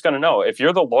one that's going to know. If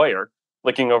you're the lawyer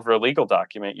looking over a legal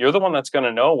document, you're the one that's going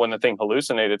to know when the thing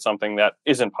hallucinated something that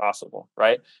isn't possible,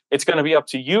 right? It's going to be up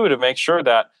to you to make sure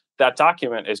that that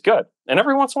document is good. And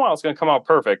every once in a while, it's going to come out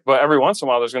perfect. But every once in a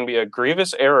while, there's going to be a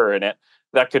grievous error in it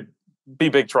that could be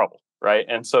big trouble, right?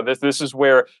 And so this is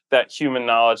where that human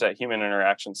knowledge, that human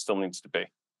interaction still needs to be.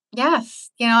 Yes.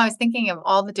 I was thinking of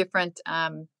all the different,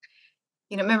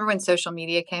 remember when social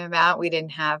media came about? We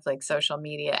didn't have like social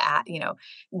media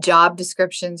job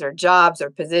descriptions or jobs or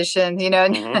positions,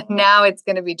 Mm-hmm. Now it's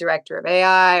going to be director of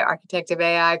AI, architect of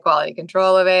AI, quality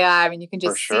control of AI. I mean, you can For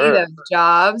just see sure. those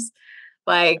jobs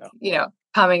like, Yeah.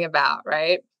 coming about,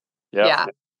 right? Yep. Yeah.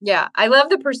 Yeah. I love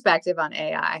the perspective on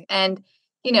AI and,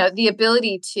 the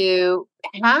ability to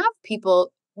have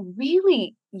people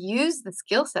really use the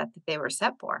skill set that they were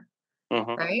set for,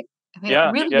 Mm-hmm. right? I mean, it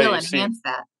Yeah. really Yeah. will You see, enhance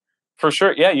that. for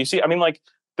sure. Yeah. You see, I mean, like,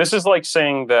 this is like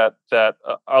saying that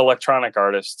electronic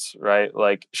artists, right,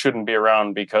 like, shouldn't be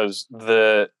around because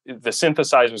the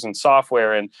synthesizers and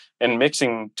software and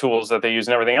mixing tools that they use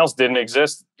and everything else didn't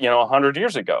exist, 100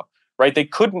 years ago, right? They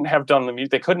couldn't have done the music.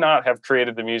 They could not have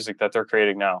created the music that they're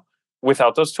creating now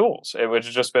without those tools. It would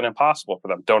have just been impossible for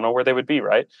them. Don't know where they would be,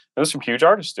 right? There's some huge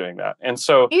artists doing that. And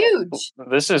so Huge.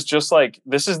 this is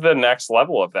the next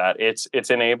level of that. It's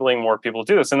enabling more people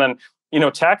to do this. And then,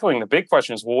 tackling the big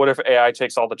question is, well, what if AI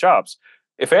takes all the jobs?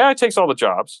 If AI takes all the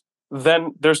jobs,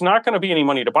 then there's not going to be any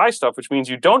money to buy stuff, which means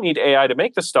you don't need AI to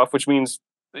make the stuff, which means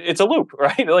it's a loop,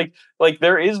 right? Like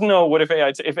there is no, what if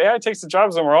if AI takes the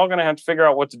jobs, then we're all going to have to figure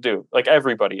out what to do, like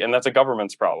everybody. And that's a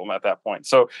government's problem at that point.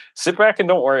 So sit back and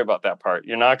don't worry about that part.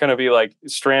 You're not going to be like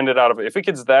stranded out of it. If it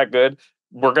gets that good,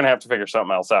 we're going to have to figure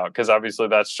something else out, because obviously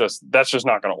that's just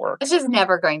not going to work. It's just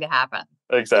never going to happen.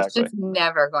 Exactly. It's just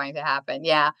never going to happen.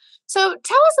 Yeah. So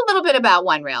tell us a little bit about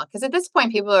OneRail, because at this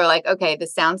point people are like, okay,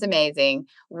 this sounds amazing.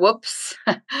 Whoops,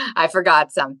 I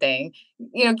forgot something.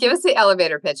 Give us the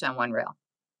elevator pitch on OneRail.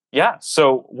 Yeah.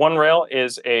 So OneRail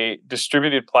is a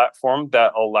distributed platform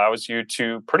that allows you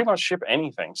to pretty much ship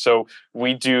anything. So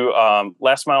we do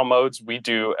last mile modes, we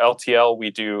do LTL,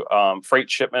 we do freight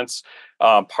shipments,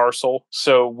 parcel.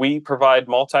 So we provide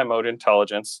multi-mode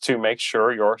intelligence to make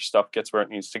sure your stuff gets where it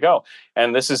needs to go.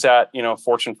 And this is at,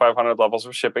 Fortune 500 levels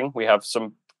of shipping. We have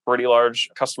some pretty large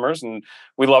customers and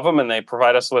we love them, and they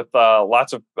provide us with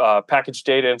lots of package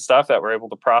data and stuff that we're able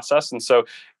to process. And so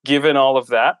given all of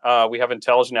that, we have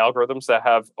intelligent algorithms that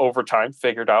have over time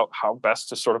figured out how best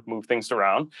to sort of move things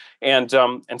around. And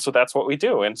so that's what we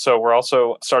do. And so we're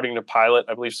also starting to pilot,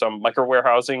 I believe, some micro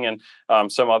warehousing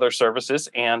and some other services.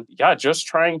 And yeah, just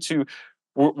trying to,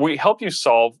 we help you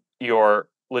solve your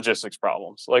logistics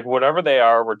problems. Like whatever they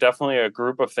are, we're definitely a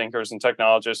group of thinkers and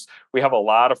technologists. We have a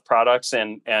lot of products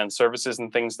and services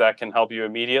and things that can help you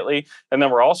immediately. And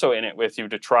then we're also in it with you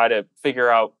to try to figure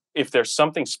out if there's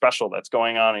something special that's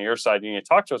going on your side you need to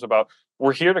talk to us about.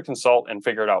 We're here to consult and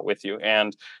figure it out with you.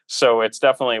 And so it's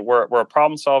definitely we're a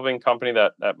problem solving company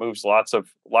that moves lots and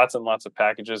lots of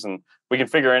packages, and we can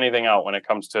figure anything out when it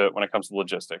comes to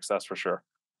logistics. That's for sure.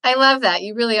 I love that.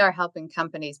 You really are helping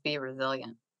companies be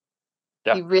resilient.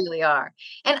 Yeah. You really are.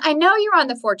 And I know you're on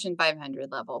the Fortune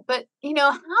 500 level, but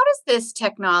how does this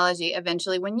technology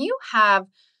eventually, when you have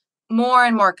more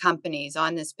and more companies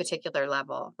on this particular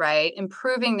level, right?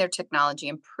 Improving their technology,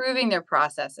 improving their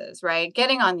processes, right?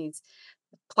 Getting on these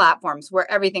platforms where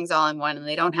everything's all in one and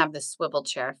they don't have the swivel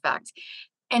chair effect,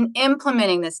 and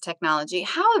implementing this technology,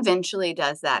 how eventually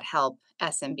does that help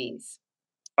SMBs?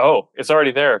 Oh, it's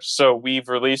already there. So we've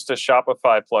released a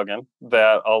Shopify plugin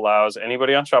that allows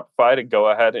anybody on Shopify to go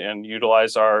ahead and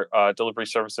utilize our delivery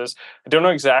services. I don't know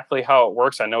exactly how it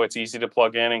works. I know it's easy to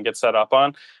plug in and get set up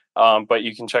on, but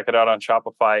you can check it out on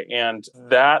Shopify. And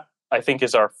that, I think,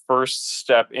 is our first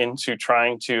step into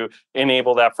trying to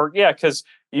enable that because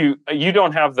you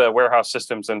don't have the warehouse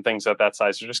systems and things at that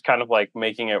size. You're just kind of like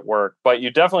making it work. But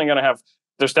you're definitely going to have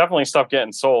there's definitely stuff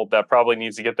getting sold that probably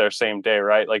needs to get there same day,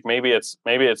 right? Like maybe it's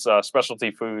specialty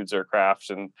foods or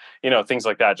crafts and things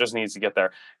like that just needs to get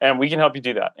there, and we can help you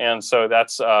do that. And so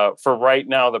that's for right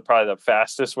now probably the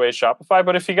fastest way is Shopify.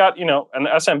 But if you got an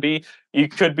SMB, you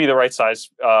could be the right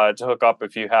size to hook up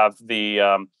if you have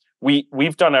the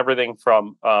we've done everything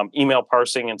from email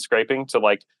parsing and scraping to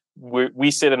like we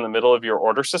sit in the middle of your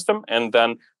order system, and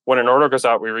then when an order goes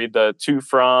out, we read the to,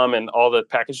 from, and all the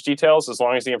package details, as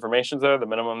long as the information's there, the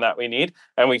minimum that we need,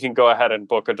 and we can go ahead and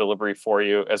book a delivery for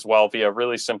you as well via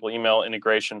really simple email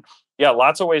integration. Yeah,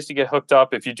 lots of ways to get hooked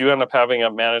up. If you do end up having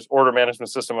a order management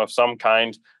system of some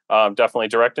kind, definitely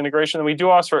direct integration. And we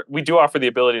do offer the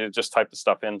ability to just type the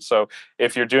stuff in. So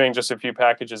if you're doing just a few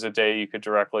packages a day, you could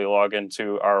directly log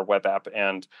into our web app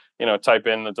and type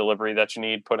in the delivery that you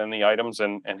need, put in the items,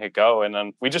 and hit go. And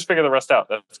then we just figure the rest out.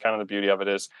 That's kind of the beauty of it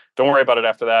is don't worry about it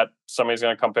after that. Somebody's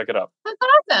going to come pick it up. That's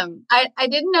awesome. I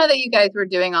didn't know that you guys were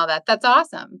doing all that. That's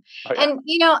awesome. Oh,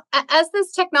 yeah. And, as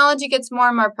this technology gets more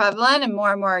and more prevalent and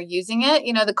more are using it,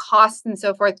 the costs and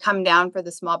so forth come down for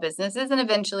the small businesses, and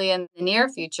eventually in the near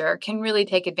future can really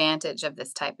take advantage of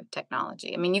this type of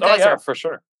technology. I mean, you guys are for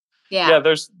sure. Yeah.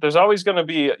 There's always going to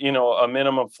be, a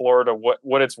minimum floor to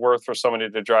what it's worth for somebody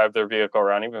to drive their vehicle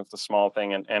around, even if it's a small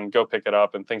thing, and go pick it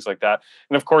up and things like that.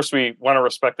 And of course, we want to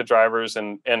respect the drivers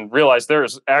and realize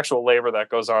there's actual labor that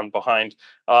goes on behind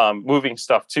moving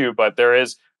stuff too. But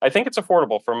I think it's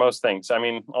affordable for most things. I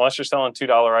mean, unless you're selling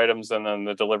 $2 items and then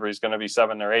the delivery is going to be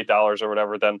 $7 or $8 or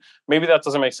whatever, then maybe that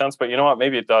doesn't make sense. But you know what?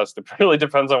 Maybe it does. It really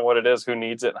depends on what it is, who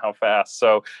needs it, and how fast.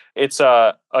 So it's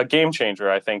a game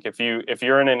changer, I think. If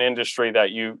you're in an industry that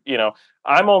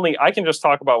I can just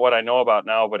talk about what I know about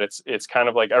now, but it's kind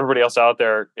of like everybody else out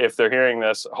there. If they're hearing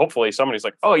this, hopefully somebody's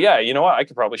like, oh yeah, you know what? I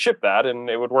could probably ship that and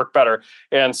it would work better.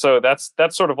 And so that's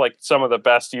sort of like some of the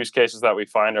best use cases that we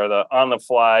find are the on the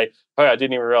fly. Oh, yeah, I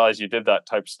didn't even realize you did that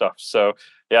type of stuff. So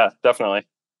yeah, definitely.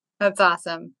 That's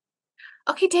awesome.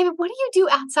 Okay, David, what do you do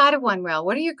outside of OneRail?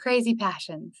 What are your crazy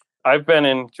passions? I've been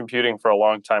in computing for a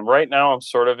long time. Right now, I'm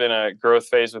sort of in a growth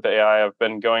phase with AI. I've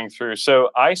been going through.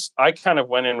 So I kind of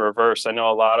went in reverse. I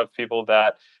know a lot of people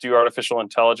that do artificial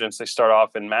intelligence, they start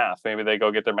off in math. Maybe they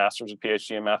go get their master's or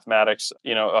PhD in mathematics.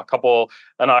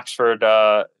 An Oxford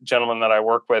gentleman that I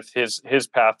work with, his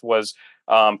path was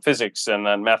physics and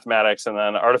then mathematics and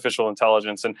then artificial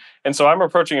intelligence. And so I'm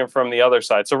approaching it from the other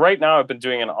side. So right now I've been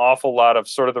doing an awful lot of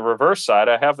sort of the reverse side.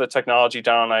 I have the technology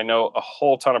down. I know a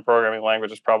whole ton of programming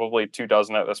languages, probably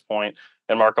 24 at this point,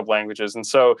 and markup languages. And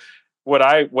so what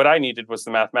I needed was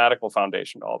the mathematical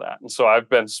foundation to all that. And so I've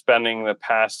been spending the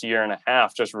past year and a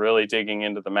half just really digging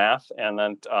into the math and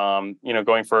then,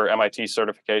 going for MIT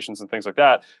certifications and things like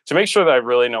that to make sure that I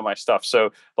really know my stuff. So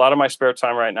a lot of my spare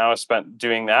time right now is spent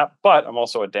doing that, but I'm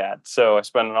also a dad. So I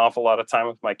spend an awful lot of time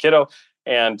with my kiddo.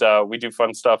 And we do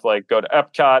fun stuff like go to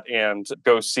Epcot and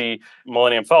go see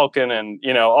Millennium Falcon and,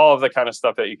 all of the kind of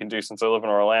stuff that you can do since I live in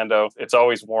Orlando. It's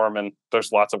always warm and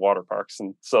there's lots of water parks.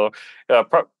 And so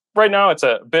right now it's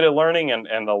a bit of learning and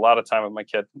a lot of time with my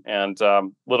kid and a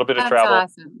little bit of travel,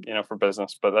 awesome. For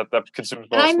business, but that consumes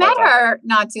most and I of my met time. her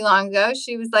not too long ago.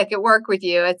 She was like at work with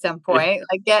you at some point.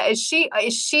 Like, is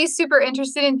she super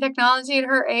interested in technology at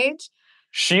her age?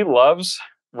 She loves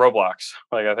Roblox.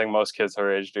 Like I think most kids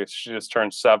her age do. She just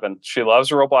turned 7. She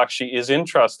loves Roblox. She is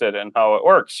interested in how it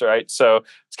works, right? So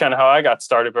it's kind of how I got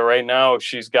started. But right now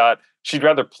she'd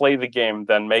rather play the game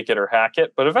than make it or hack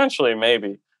it. But eventually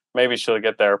maybe she'll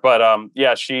get there. But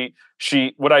yeah, she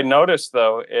what I noticed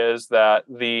though is that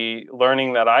the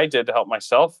learning that I did to help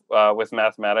myself with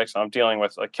mathematics, I'm dealing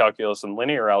with like calculus and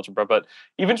linear algebra, but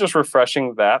even just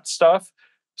refreshing that stuff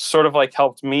sort of like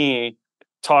helped me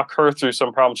talk her through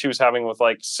some problems she was having with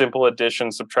like simple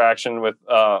addition, subtraction with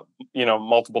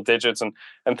multiple digits and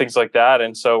things like that.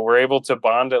 And so we're able to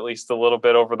bond at least a little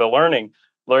bit over the learning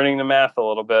the math a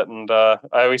little bit. And I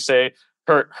always say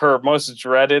her most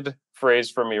dreaded phrase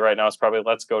for me right now is probably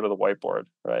 "let's go to the whiteboard,"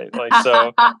 right? Like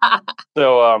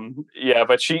yeah,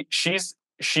 but she's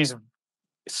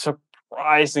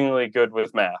surprisingly good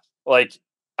with math. Like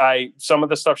some of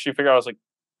the stuff she figured out, I was like,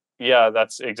 yeah,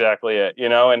 that's exactly it,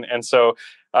 and so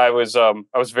I was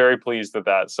very pleased with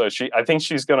that. So I think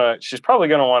she's probably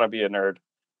gonna want to be a nerd.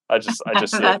 I just see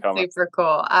it coming. That's super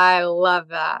cool. I love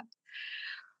that.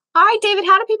 All right, David,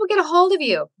 how do people get a hold of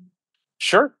you?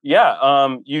 Sure.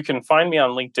 Yeah. You can find me on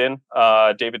LinkedIn.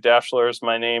 David Daeschler is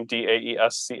my name,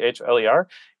 Daeschler.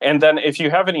 And then if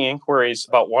you have any inquiries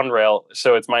about OneRail,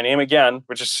 so it's my name again,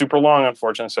 which is super long,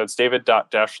 unfortunately. So it's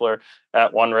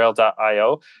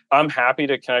david.daeschler@onerail.io. I'm happy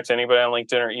to connect to anybody on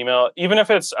LinkedIn or email, even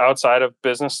if it's outside of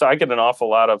business. I get an awful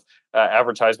lot of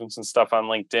advertisements and stuff on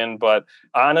LinkedIn. But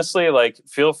honestly, like,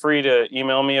 feel free to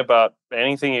email me about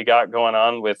anything you got going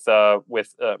on with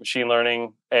machine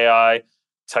learning, AI,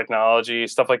 technology,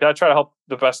 stuff like that. I try to help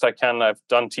the best I can. I've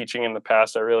done teaching in the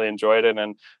past. I really enjoyed it.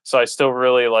 And so I still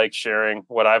really like sharing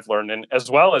what I've learned. And as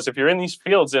well as if you're in these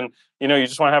fields and, you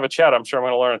just want to have a chat, I'm sure I'm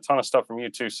going to learn a ton of stuff from you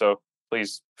too. So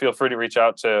please feel free to reach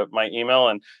out to my email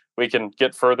and we can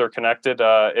get further connected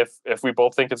if we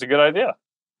both think it's a good idea.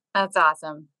 That's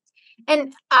awesome.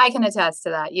 And I can attest to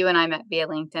that. You and I met via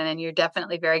LinkedIn and you're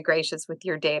definitely very gracious with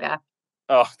your data.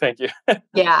 Oh, thank you.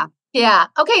 Yeah. Yeah.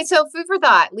 Okay. So food for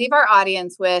thought, leave our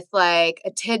audience with like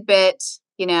a tidbit,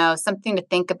 something to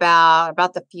think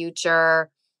about the future.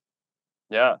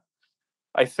 Yeah.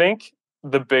 I think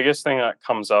the biggest thing that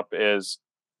comes up is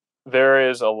there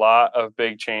is a lot of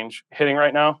big change hitting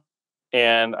right now.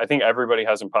 And I think everybody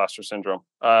has imposter syndrome.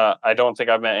 I don't think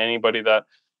I've met anybody that,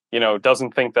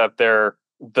 doesn't think that they're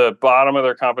the bottom of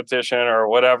their competition or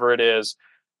whatever it is.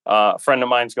 A friend of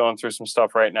mine's going through some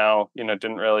stuff right now,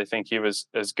 didn't really think he was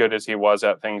as good as he was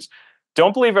at things.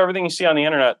 Don't believe everything you see on the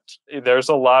internet. There's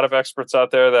a lot of experts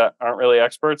out there that aren't really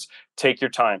experts. Take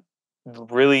your time.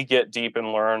 Really get deep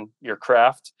and learn your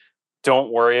craft.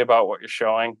 Don't worry about what you're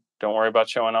showing. Don't worry about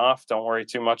showing off. Don't worry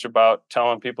too much about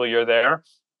telling people you're there.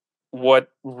 What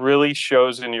really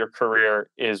shows in your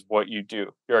career is what you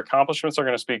do. Your accomplishments are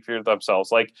going to speak for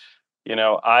themselves. Like,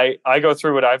 I go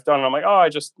through what I've done and I'm like, oh, I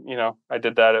just, I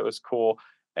did that. It was cool.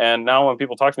 And now when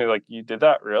people talk to me, like, you did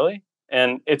that really?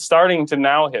 And it's starting to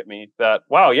now hit me that,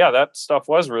 wow, yeah, that stuff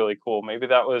was really cool. Maybe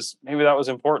that was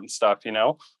important stuff,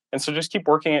 And so just keep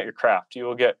working at your craft.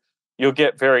 You'll get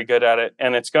very good at it.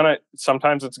 And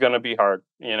sometimes it's going to be hard.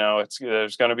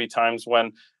 There's going to be times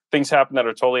when things happen that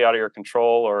are totally out of your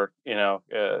control or,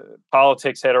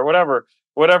 politics hit or whatever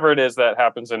it is that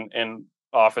happens in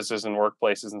offices and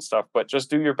workplaces and stuff, but just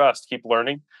do your best, keep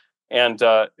learning. And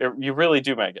you really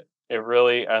do make it. It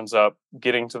really ends up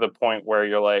getting to the point where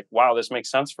you're like, wow, this makes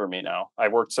sense for me now. I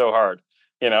worked so hard,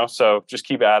 so just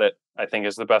keep at it, I think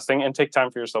is the best thing. And take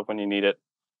time for yourself when you need it.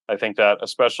 I think that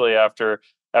especially after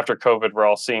COVID, we're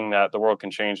all seeing that the world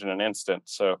can change in an instant.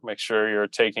 So make sure you're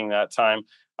taking that time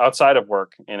outside of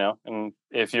work, and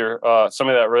if you're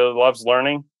somebody that really loves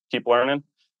learning, keep learning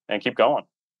and keep going.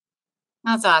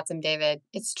 That's awesome, David.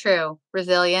 It's true.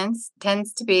 Resilience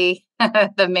tends to be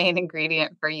the main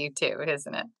ingredient for you too,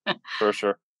 isn't it? For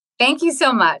sure. Thank you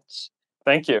so much.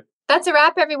 Thank you. That's a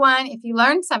wrap, everyone. If you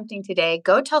learned something today,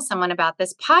 go tell someone about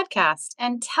this podcast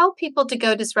and tell people to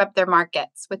go disrupt their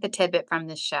markets with a tidbit from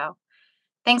this show.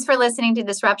 Thanks for listening to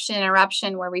Disruption and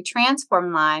Eruption, where we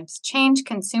transform lives, change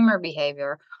consumer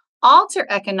behavior, alter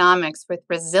economics with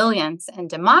resilience and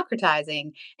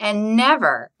democratizing, and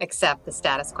never accept the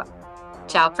status quo.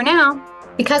 Ciao for now.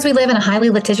 Because we live in a highly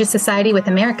litigious society, with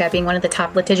America being one of the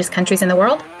top litigious countries in the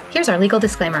world, here's our legal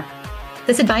disclaimer.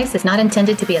 This advice is not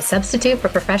intended to be a substitute for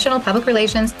professional public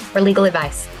relations or legal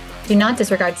advice. Do not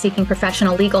disregard seeking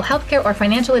professional legal, healthcare, or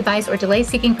financial advice, or delay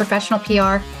seeking professional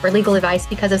PR or legal advice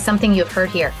because of something you have heard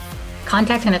here.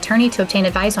 Contact an attorney to obtain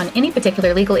advice on any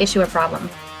particular legal issue or problem.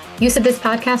 Use of this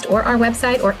podcast or our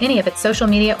website or any of its social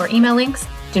media or email links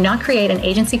do not create an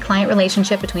agency-client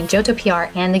relationship between Johto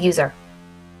PR and the user.